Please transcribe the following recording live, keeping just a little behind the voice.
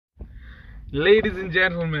Ladies and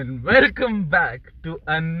gentlemen, welcome back to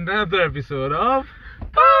another episode of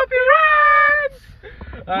Poppy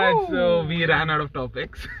Rants! Alright, so we ran out of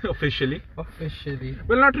topics officially.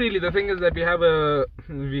 Well, not really. The thing is that we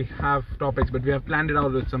have topics, but we have planned it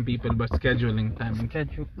out with some people, but scheduling timing.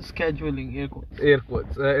 Scheduling, Air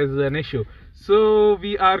quotes is an issue. So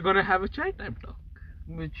we are gonna have a chai time talk.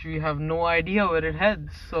 which we have no idea where it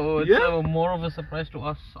heads, so it's more of a surprise to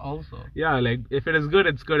us also. Yeah, like if it is good,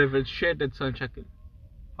 it's good. If it's shit, it's uncheckable.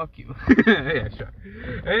 Fuck you. Yeah, sure.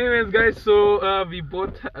 Anyways, guys, so we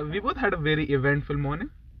both had a very eventful morning.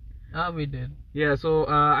 We did. Yeah, so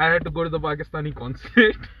I had to go to the Pakistani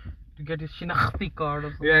consulate To get his Shinakhti card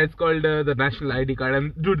or something. Yeah, it's called the National ID card,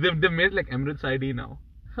 and dude, they've made like Emirates ID now.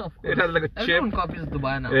 Of course. It has like a chip. Everyone copies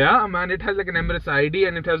Dubai now. Yeah, man, it has like an Emirates ID,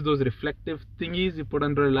 and it has those reflective thingies you put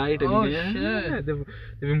under a light. And Shit. Yeah,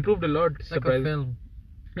 they've improved a lot. It's like a film.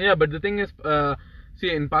 Yeah, but the thing is,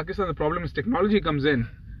 see, in Pakistan the problem is technology comes in,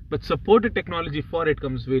 but supported technology for it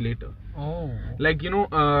comes way later. Oh. Like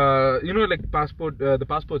like passport, the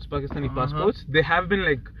passports, Pakistani passports, they have been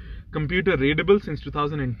like computer readable since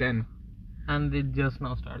 2010. And they just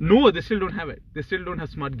now started. No, they still don't have it. They still don't have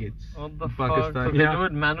smart gates. What the in fuck? Pakistan. So they do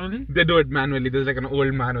it manually? They do it manually. There's like an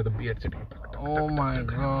old man with a beard sitting. Oh my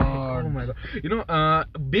god. Oh my god.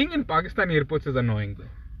 Being in Pakistan airports is annoying though.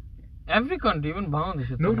 Every country, even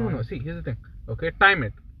Bangladesh. No. See, here's the thing. Okay, time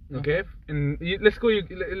it. Okay,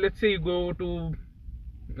 let's say you go to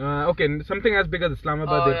something as big as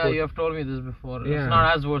Islamabad airport. Yeah, you have told me this before. Yeah. It's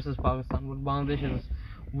not as worse as Pakistan, but Bangladesh is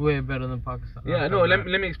way better than Pakistan. Yeah, no. Let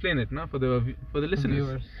me explain it now for the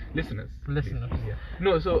listeners. Listeners. Yeah.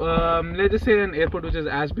 No, so let's just say an airport which is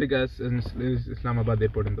as big as Islamabad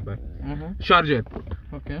airport in Dubai. Sharjah airport.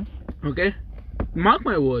 Okay. Mark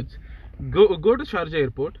my words. Go to Sharjah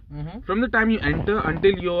airport. From the time you enter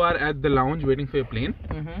until you are at the lounge waiting for your plane,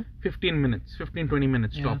 15-20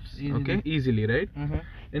 minutes tops. Easily. Easily, right?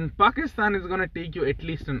 In Pakistan, it's gonna take you at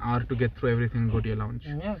least an hour to get through everything and go to your lounge.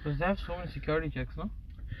 Yeah, because they have so many security checks, no?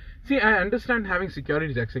 See, I understand having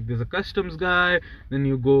security checks. Like there's a customs guy, then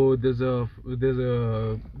you go. There's a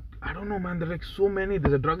I don't know, man. There's like so many.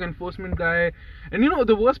 There's a drug enforcement guy, and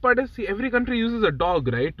the worst part is, see, every country uses a dog,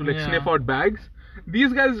 right, to sniff out bags.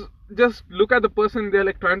 These guys just look at the person. They're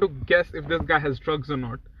like trying to guess if this guy has drugs or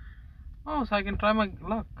not. Oh, so I can try my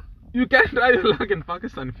luck. You can try your luck in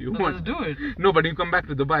Pakistan if you want. Let's do it. No, but you come back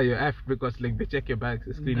to Dubai, you're effed because like they check your bags,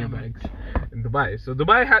 they screen your bags in Dubai. So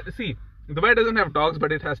Dubai doesn't have dogs,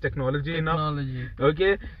 but it has technology enough.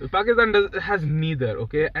 Okay, Pakistan has neither.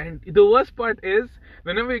 Okay, and the worst part is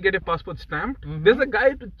whenever you get a passport stamped, there's a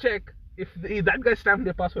guy to check if that guy stamped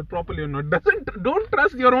their passport properly or not. Don't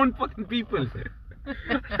trust your own fucking people.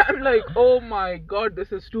 I'm like, oh my god,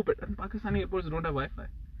 this is stupid. And Pakistani airports don't have Wi-Fi.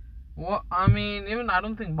 Well, I mean, even I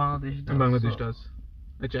don't think Bangladesh does. Bangladesh does.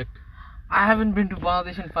 I checked. I haven't been to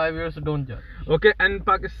Bangladesh in 5 years, so don't judge. Okay, and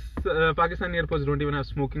Pakistani airports don't even have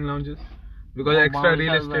smoking lounges because extra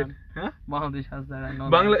real estate. Huh? Bangladesh has that. I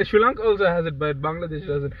know. Sri Lanka also has it, but Bangladesh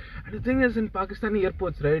doesn't. And the thing is, in Pakistani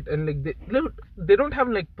airports, right, and like they don't have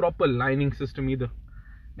like proper lining system either.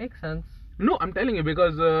 Makes sense. No, I'm telling you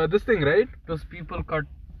because this thing, right? Those people cut.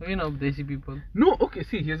 Desi people. No, okay,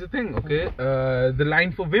 see, here's the thing, okay? The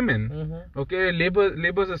line for women, okay,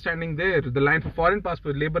 laborers are standing there. The line for foreign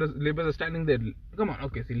passport, laborers are standing there. Come on,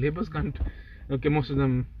 okay, see, laborers can't, okay, most of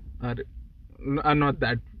them are not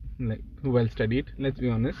that, like, well studied, let's be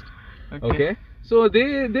honest, okay? So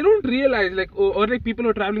they don't realize, like, or like people who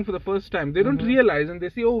are traveling for the first time, they don't realize, and they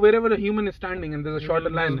see, wherever a human is standing and there's a shorter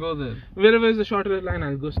line, go there. Wherever is a shorter line,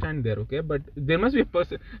 I'll go stand there, okay? But there must be a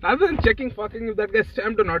person, rather than checking fucking if that guy's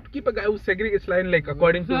stamped or not, keep a guy who segregates line, like,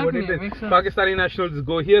 according to what it is. Pakistani nationals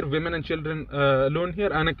go here, women and children alone here,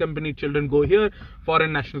 unaccompanied children go here,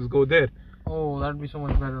 foreign nationals go there. Oh, that'd be so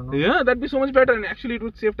much better, no? Yeah, that'd be so much better, and actually it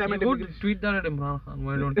would save time. You could tweet that at Imran Khan,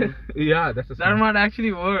 why don't you? Yeah, that's that might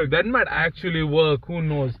actually work. That might actually work, who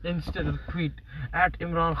knows? Instead of tweet at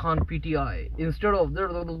Imran Khan PTI, instead of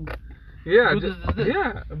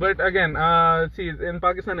yeah, but again, see, in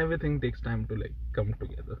Pakistan everything takes time to like come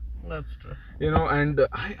together. That's true. And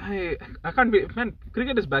I can't be, man,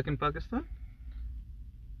 cricket is back in Pakistan.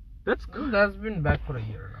 That's good. Well, that's been back for a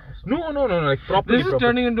year now. So. No, like properly. This is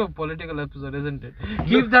turning into a political episode, isn't it?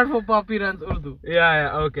 Leave that for Poppy Rants Urdu.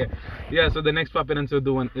 Yeah, okay. Yeah, so the next Poppy Rants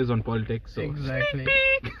Urdu one is on politics. So. Exactly.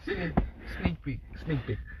 Sneak peek.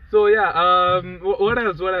 So yeah, what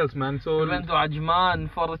else, man? So we went to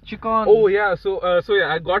Ajman for a chicken. Oh yeah, so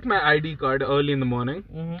yeah, I got my ID card early in the morning.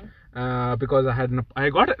 Because I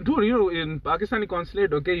got dude, in Pakistani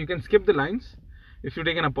consulate, okay, you can skip the lines. if you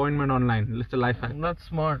take an appointment online. It's a life hack. That's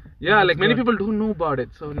smart. Yeah, That's like many good. people don't know about it.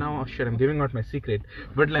 So now, oh shit, I'm giving out my secret.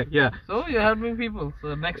 But like, yeah. So you're helping people.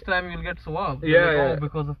 So next time you'll get swabbed. Yeah, like, yeah. Oh,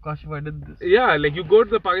 because of Kashif I did this. Yeah, like you go to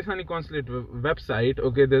the Pakistani consulate website.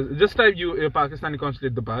 Okay, there's just type Pakistani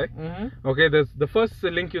consulate Dubai. Okay, there's the first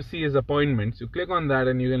link you see is appointments. You click on that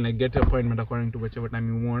and you can like get your appointment according to whichever time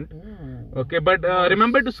you want. Okay, but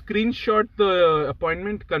remember to screenshot the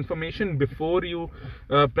appointment confirmation before you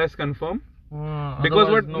press confirm. Because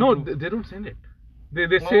what? No, they don't send it. They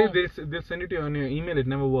say they'll send it to you on your email. It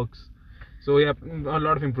never works. So yeah, a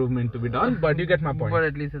lot of improvement to be done, but you get my point. But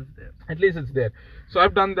at least it's there. At least it's there. So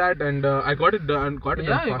I've done that, and I got it done.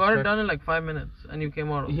 Yeah, you got it done in like 5 minutes, and you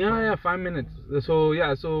came out. Yeah, 5 minutes. So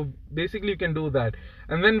yeah, so basically you can do that,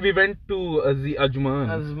 and then we went to the Ajman.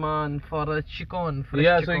 Ajman for a chicken.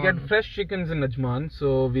 Yeah, so you get fresh chickens in Ajman.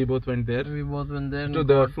 So we both went there. We both went there to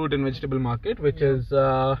the fruit and vegetable market, which is.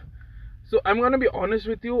 So I'm gonna be honest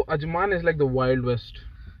with you, Ajman is like the Wild West.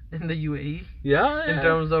 In the UAE. Yeah. In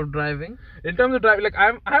terms of driving. In terms of driving, like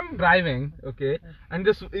I'm driving, okay, and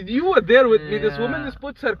you were there with me. This woman just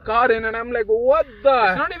puts her car in, and I'm like, what the?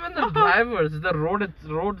 It's not even the drivers, it's the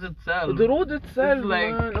roads itself. The roads itself, it's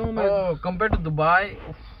like, man. Oh my. Compared to Dubai.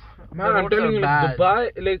 Man, I'm telling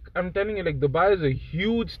you, like Dubai is a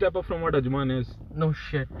huge step up from what Ajman is. No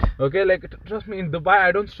shit. Okay, like trust me, in Dubai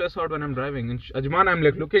I don't stress out when I'm driving. In Ajman I'm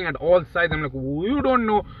like looking at all sides. I'm like, you don't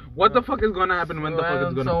know what the fuck is gonna happen when the fuck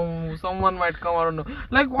is gonna. Someone might come, I don't know.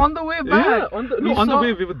 Like on the way back. Yeah, on the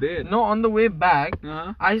way we were there. No, on the way back,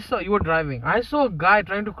 I saw you were driving. I saw a guy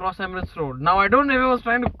trying to cross Emirates Road. Now I don't know if he was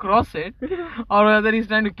trying to cross it or whether he's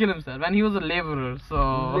trying to kill himself. And he was a laborer,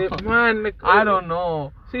 so man, like, I don't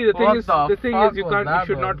know. See, the thing is, you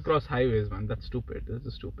should not cross highways, man. That's stupid. This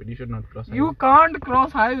is stupid. You should not cross highways. You can't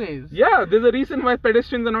cross highways. Yeah, there's a reason why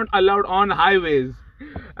pedestrians are not allowed on highways.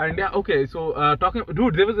 And yeah, okay, so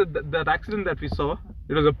dude, there was that accident that we saw.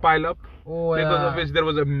 It was a pile-up. Oh, yeah. Because of which there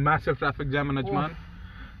was a massive traffic jam in Ajman.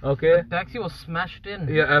 Okay. The taxi was smashed in.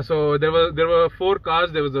 Yeah, so there were 4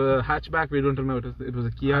 cars. There was a hatchback. We don't remember. It was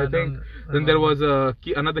a Kia, I think. Then there was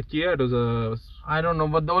another Kia. It was a. I don't know,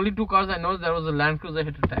 but the only 2 cars I know is there was a Land Cruiser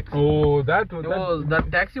hit a taxi. Oh, that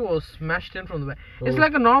taxi was smashed in from the back. Oh. It's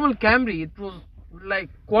like a normal Camry. It was like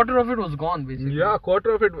quarter of it was gone basically. Yeah,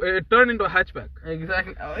 quarter of it. It turned into a hatchback.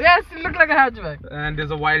 Exactly. Yes, it looked like a hatchback. And there's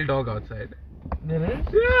a wild dog outside. There is?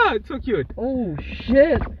 Yeah, it's so cute. Oh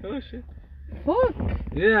shit. Oh shit. Fuck.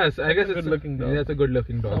 Yes, I guess it's a good looking dog. Yeah, it's a good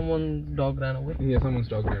looking dog. Someone's dog ran away. Yeah, someone's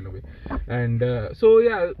dog ran away. And so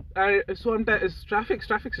yeah,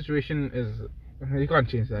 traffic situation is you can't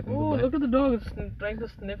change that. Oh, look at the dog! It's trying to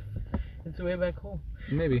sniff its way back home.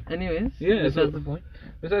 Maybe. Anyways, yeah. Besides the point.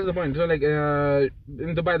 Besides the point. So like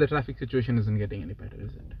in Dubai, the traffic situation isn't getting any better,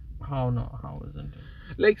 is it? How no? How isn't it?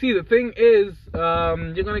 Like, see, the thing is,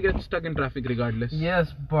 you're gonna get stuck in traffic regardless.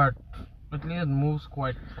 Yes, but at least it moves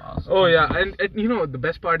quite fast. Oh yeah, and you know the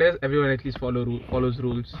best part is everyone at least follows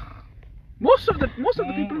rules. Most of the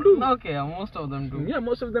people do. Okay, most of them do. Yeah,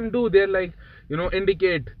 most of them do. They're like,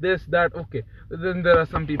 indicate this, that. Okay. Then there are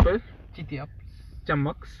some people. Chitiaps.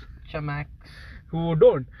 Chamaks. Who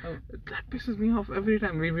don't. Oh. That pisses me off every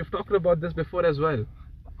time. We've talked about this before as well.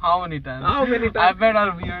 How many times? I bet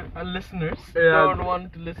our listeners don't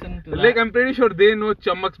want to listen to that. Like, I'm pretty sure they know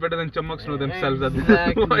Chamaks better than Chamaks know themselves at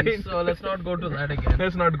this point. So let's not go to that again.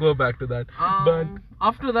 Let's not go back to that. But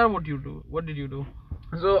after that, what did you do?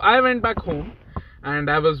 So I went back home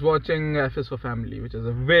and I was watching F is for Family, which is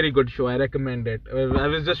a very good show. I recommend it. I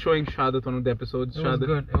was just showing Shahadat one of the episodes. It was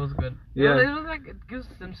good. Yeah. It was like, it gives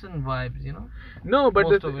Simpson vibes, No, but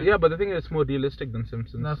the thing is, it's more realistic than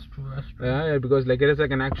Simpsons. That's true. Yeah, because like it is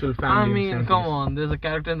like an actual family. I mean, come on. There's a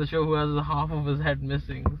character in the show who has half of his head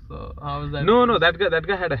missing. So how is that? No, that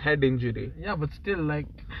guy had a head injury. Yeah, but still, like.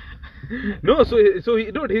 No, so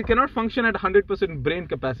he cannot function at 100% brain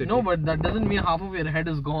capacity. No, but that doesn't mean half of your head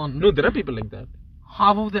is gone. No, there are people like that.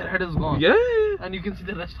 Half of their head is gone. Yeah. And you can see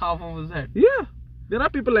the rest half of his head. Yeah. There are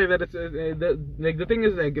people like that. It's the thing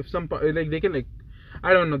is, like, if some like they can, like,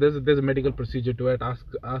 I don't know. There's a medical procedure to it. Ask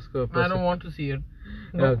a person. I don't want to see it.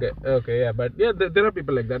 No. Okay, yeah, but yeah, there are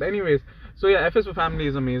people like that. Anyways, so yeah, F is for Family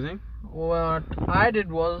is amazing. What I did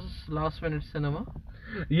was last minute cinema.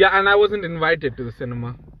 Yeah, and I wasn't invited to the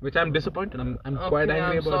cinema, which I'm disappointed. I'm quite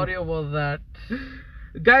angry about. I'm sorry about that.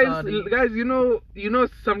 Guys,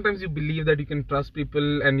 sometimes you believe that you can trust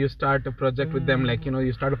people and you start a project with them, like,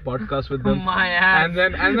 you start a podcast with them. My ass.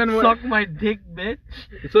 And then suck my dick, bitch.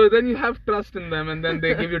 So then you have trust in them, and then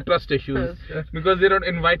they give you trust issues because they don't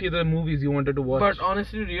invite you to the movies you wanted to watch. But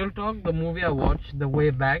honestly, real talk, the movie I watched, The Way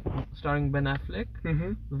Back, starring Ben Affleck,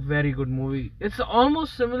 very good movie. It's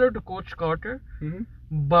almost similar to Coach Carter,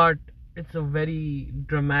 but it's a very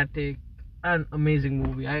dramatic an amazing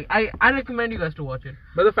movie. I recommend you guys to watch it.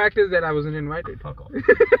 But the fact is that I wasn't invited. Fuck off.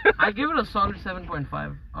 I give it a solid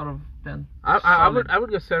 7.5 out of 10. I would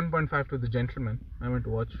go 7.5 to The Gentleman. I went to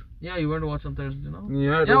watch. Yeah, you went to watch on Thursday, no?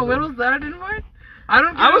 Yeah. Where was that invite? I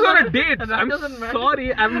was on a date. I'm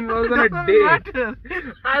sorry. I was on a date.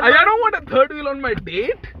 I don't want a third wheel on my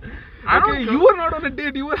date. Okay, you were not on a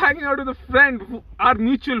date. You were hanging out with a friend, our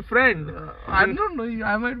mutual friend. I don't know.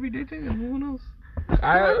 I might be dating him. Who knows?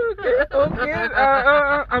 Okay.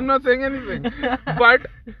 I'm not saying anything. But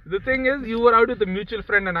the thing is, you were out with a mutual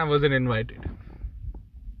friend and I wasn't invited.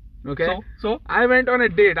 Okay? So? I went on a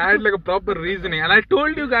date. I had like a proper reasoning. And I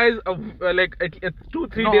told you guys, like,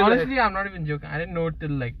 2-3 days. Honestly, I'm not even joking. I didn't know it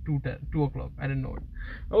till like 2 o'clock. I didn't know it.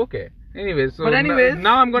 Okay. Anyways,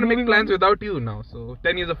 now I'm going to make plans without you now. So,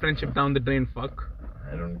 10 years of friendship down the drain, fuck.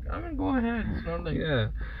 Go ahead. It's not like... Yeah.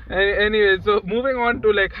 Anyway, so moving on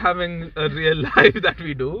to like having a real life that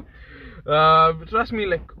we do. Trust me,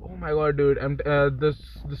 like, oh my god, dude, this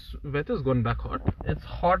weather's gone back hot. It's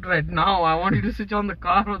hot right now. I want you to switch on the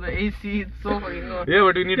car or the AC. It's so fucking hot. Yeah,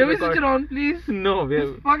 but we need to record. Can we switch it on, please? No,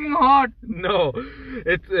 it's fucking hot. No,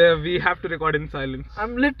 it's we have to record in silence.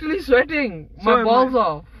 I'm literally sweating. My balls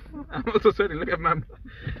off. I'm also sweating. Look at my...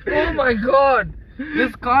 Oh my god.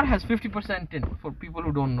 This car has 50% tint for people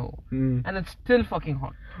who don't know, and it's still fucking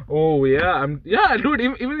hot. Oh yeah, dude.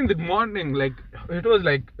 Even in the morning, like it was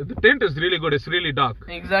like the tint is really good. It's really dark.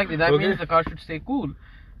 Exactly. That means the car should stay cool.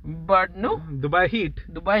 But no. Dubai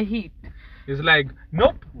heat. Is like,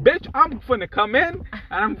 nope, bitch. I'm gonna come in and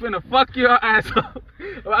I'm gonna fuck your ass up.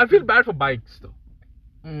 I feel bad for bikes though.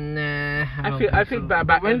 Nah. I feel bad.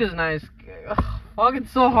 The wind is nice. Fuck,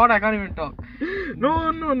 it's so hot I can't even talk.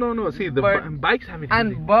 No. See, the bikes have it.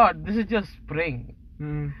 But this is just spring.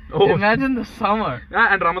 Imagine the summer.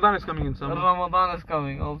 Yeah, and Ramadan is coming in summer. Ramadan is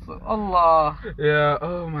coming also. Allah. Yeah,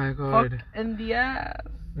 oh my god. Fuck in the ass.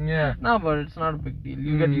 Yeah. No, but it's not a big deal.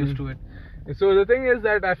 You get used to it. So the thing is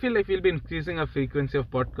that I feel like we'll be increasing our frequency of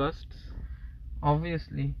podcasts.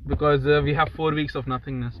 Obviously. Because we have 4 weeks of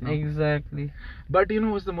nothingness now. Exactly. But you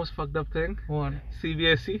know what's the most fucked up thing? What?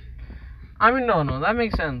 CBSE. I mean, no, that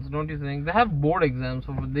makes sense, don't you think? They have board exams,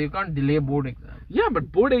 so they can't delay board exams. Yeah,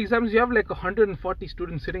 but board exams, you have like 140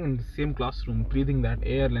 students sitting in the same classroom, breathing that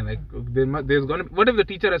air, and like, there's gonna be, what if the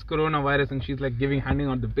teacher has coronavirus and she's like handing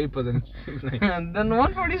out the papers and she's like... And then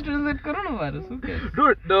 140 students had coronavirus, who cares?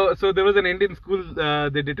 Dude, so there was an Indian school,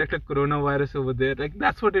 they detected coronavirus over there, like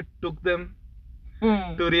that's what it took them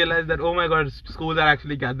to realize that, oh my god, schools are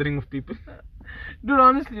actually gathering of people. Dude,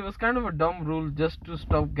 honestly, it was kind of a dumb rule just to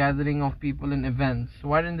stop gathering of people in events.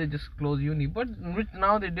 Why didn't they just close uni? But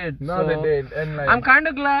now they did. Now they did. And like, I'm kind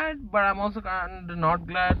of glad, but I'm also kind of not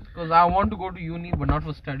glad. Because I want to go to uni, but not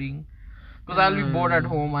for studying. Because I'll be bored at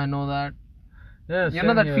home, I know that. Yeah, you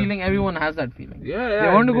know that feeling? Everyone has that feeling. Yeah,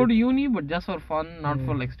 they want to go to uni, but just for fun, not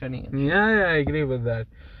for like studying. Yeah, I agree with that.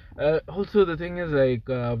 Also, the thing is like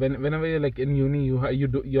whenever you're like in uni,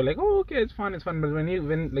 you're like, oh okay, it's fun. But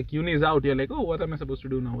when like uni is out, you're like, oh, what am I supposed to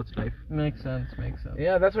do now? What's life? Makes sense.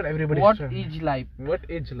 Yeah, that's what everybody. What age life?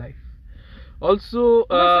 Also,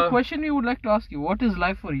 that's the question we would like to ask you. What is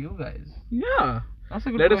life for you guys? Yeah, that's a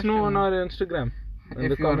good Let question. us know on our Instagram.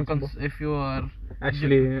 If you are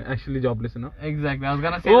actually jobless, you know. Exactly. I was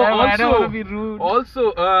gonna say that, but I don't want to be rude.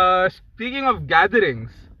 Also, speaking of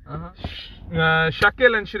gatherings.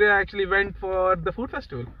 Shakil and Shreya actually went for the food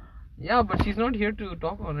festival. Yeah, but she's not here to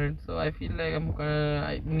talk on it, so I feel like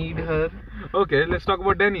I need her. Okay, let's talk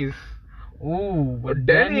about Denny's. Oh, but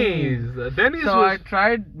Denny's. So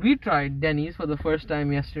we tried Denny's for the first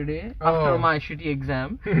time yesterday after my shitty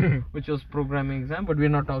exam, which was programming exam. But we're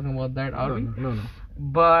not talking about that, are we? No.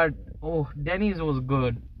 But Denny's was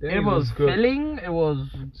good. It was filling. It was.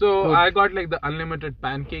 So good. I got like the unlimited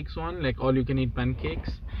pancakes one, like all you can eat pancakes.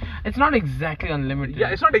 It's not exactly unlimited. Yeah,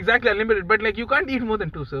 it's not exactly unlimited, but like you can't eat more than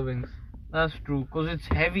 2 servings. That's true, cause it's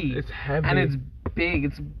heavy. It's heavy. And it's big.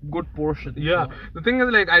 It's good portion. Yeah. So. The thing is,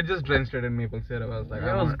 like, I just drenched it in maple syrup. I was like,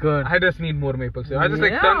 it was good. I just need more maple syrup. I just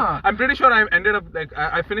like I'm pretty sure I ended up like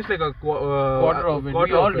I finished like a quarter of it.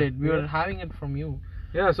 We all did. We were having it from you.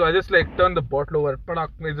 Yeah, so I just like turned the bottle over, padak,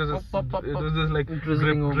 it was just like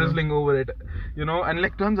drizzling over it, you know. And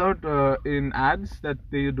like turns out in ads that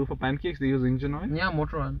they do for pancakes, they use engine oil. Yeah,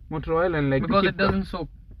 motor oil And like because it doesn't soak.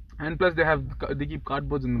 And plus they keep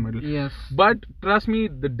cardboards in the middle. Yes. But trust me,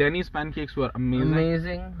 the Denny's pancakes were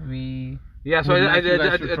amazing. Yeah, so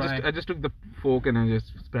I just took the fork and I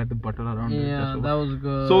just spread the butter around. Yeah, that was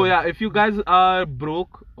good. So yeah, if you guys are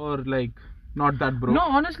broke or like not that broke. No,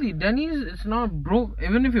 honestly, Denny's it's not broke.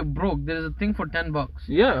 Even if you're broke, there is a thing for $10.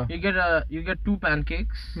 Yeah. You get 2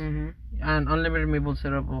 pancakes and unlimited maple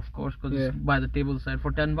syrup, of course, because it's by the table side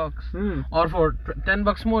for $10. Or for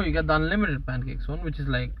 $10 more, you get the unlimited pancakes one, which is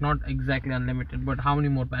like not exactly unlimited, but how many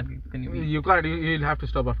more pancakes can you eat? You can't. You'll have to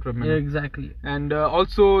stop after a minute. Yeah, exactly. And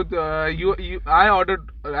also, I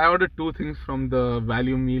ordered 2 things from the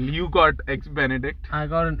value meal. You got eggs Benedict. I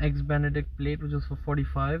got an eggs Benedict plate, which was for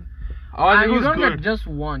 45. Oh, and you don't get just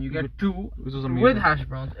one, you get 2 which was amazing. with hash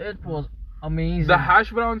browns. It was amazing. The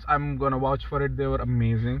hash browns, I'm gonna vouch for it. They were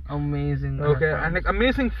amazing. Okay, and like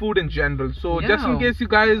amazing food in general. So just in case you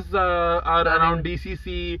guys are around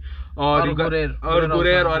DCC or Gurer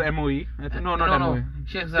or MOE. No, not MOE.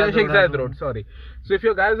 Sheikh Zayed Road. Sorry. So if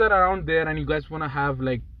you guys are around there and you guys wanna have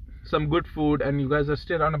like some good food and you guys are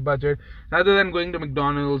still on a budget, rather than going to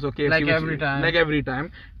McDonald's or KFC like every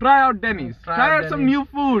time, try out Denny's. Try out some new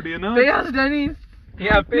food, you know. Pay us, Denny's.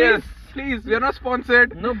 Yeah, pay us. Please, we are not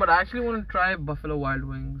sponsored. No, but I actually want to try Buffalo Wild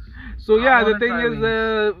Wings. So yeah, the thing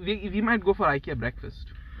is, we might go for IKEA breakfast.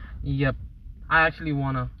 Yep, I actually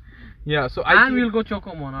wanna. Yeah, so we'll go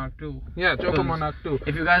Choco Monarch too. Yeah, Choco Monarch too.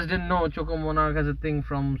 If you guys didn't know, Choco Monarch has a thing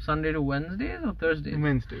from Sunday to Wednesdays or Thursdays.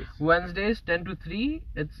 Wednesdays 10 to 3.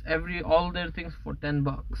 It's all their things for $10.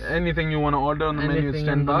 Anything you want to order on the menu is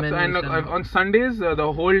 $10. And on Sundays,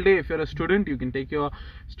 the whole day, if you're a student, you can take your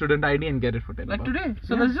student ID and get it for $10. Like today.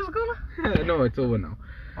 So let's just go now. No, it's over now.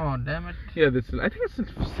 Oh damn it. Yeah, I think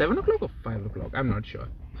it's 7 o'clock or 5 o'clock. I'm not sure.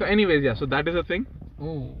 So anyways, yeah, so that is a thing.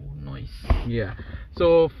 Oh, nice. Yeah.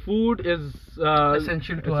 So food is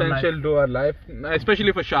essential to our life,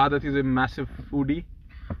 especially for Shahadat. He's a massive foodie.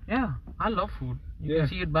 Yeah, I love food. You can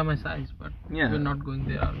see it by my size, but we're not going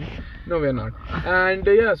there, are we? No, we're not. And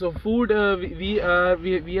yeah, so food, we are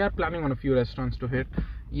planning on a few restaurants to hit.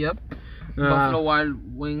 Yep. Buffalo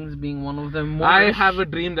Wild Wings being one of them. I have a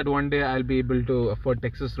dream that one day I'll be able to afford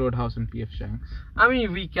Texas Roadhouse and PF Chang's. I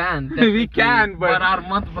mean, we can. We can, but our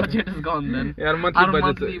month budget is gone then. Yeah, our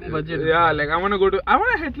monthly budget. Yeah, like I want to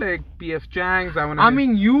hit like PF Chang's. I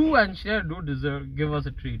mean, you and Cher do give us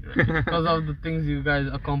a treat, right? Because of the things you guys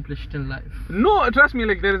accomplished in life. No, trust me,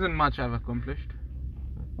 like there isn't much I've accomplished.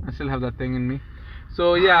 I still have that thing in me.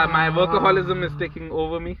 So yeah, my workaholism is taking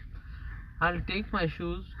over me. I'll take my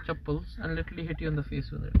shoes, chappals, and literally hit you in the face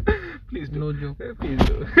with it. Please do. No joke. Please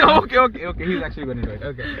do. Okay. He's actually going to do it.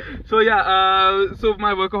 Okay. So yeah, so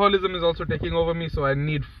my workaholism is also taking over me. So I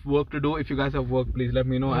need work to do. If you guys have work, please let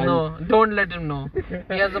me know. No, don't let him know.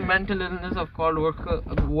 He has a mental illness called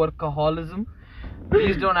workaholism.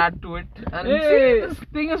 Please don't add to it. And see, this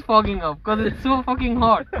thing is fogging up because it's so fucking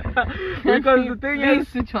hot. Because the thing is,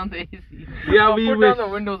 switch on the AC. Yeah, we put down the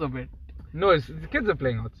windows a bit. No, the kids are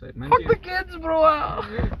playing outside, man. Fuck the kids, bro.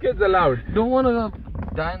 Kids are loud. Don't want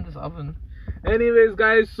to die in this oven. Anyways,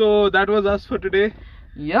 guys, so that was us for today.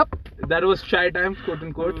 Yep. That was chai time, quote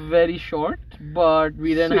unquote. Very short, but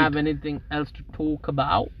we didn't have anything else to talk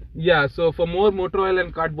about. Yeah, so for more motor oil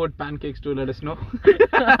and cardboard pancakes to let us know.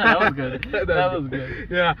 That was good. That was good.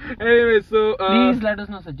 Yeah. Anyway, so please let us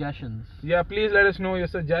know suggestions. Yeah, please let us know your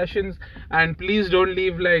suggestions, and please don't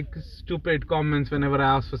leave like stupid comments whenever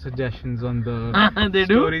I ask for suggestions on the they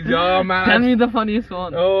stories. Do? Oh man. Tell me the funniest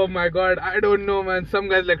one. Oh my god, I don't know, man. Some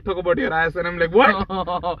guys like talk about your ass, and I'm like, what?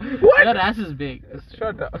 What? Your ass is big.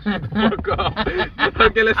 Shut up. Shut the fuck up.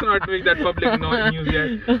 Okay, let's not make that public news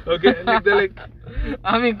yet. Okay, like they're like.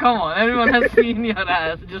 I mean, come on, everyone has seen your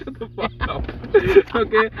ass. Just the fuck up.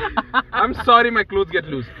 Okay, I'm sorry, my clothes get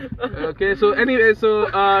loose. Okay, so anyway, so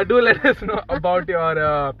do let us know about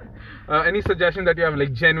your any suggestion that you have,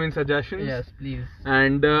 like genuine suggestions. Yes, please.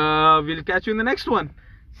 And we'll catch you in the next one.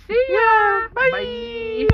 See ya. Bye. Bye.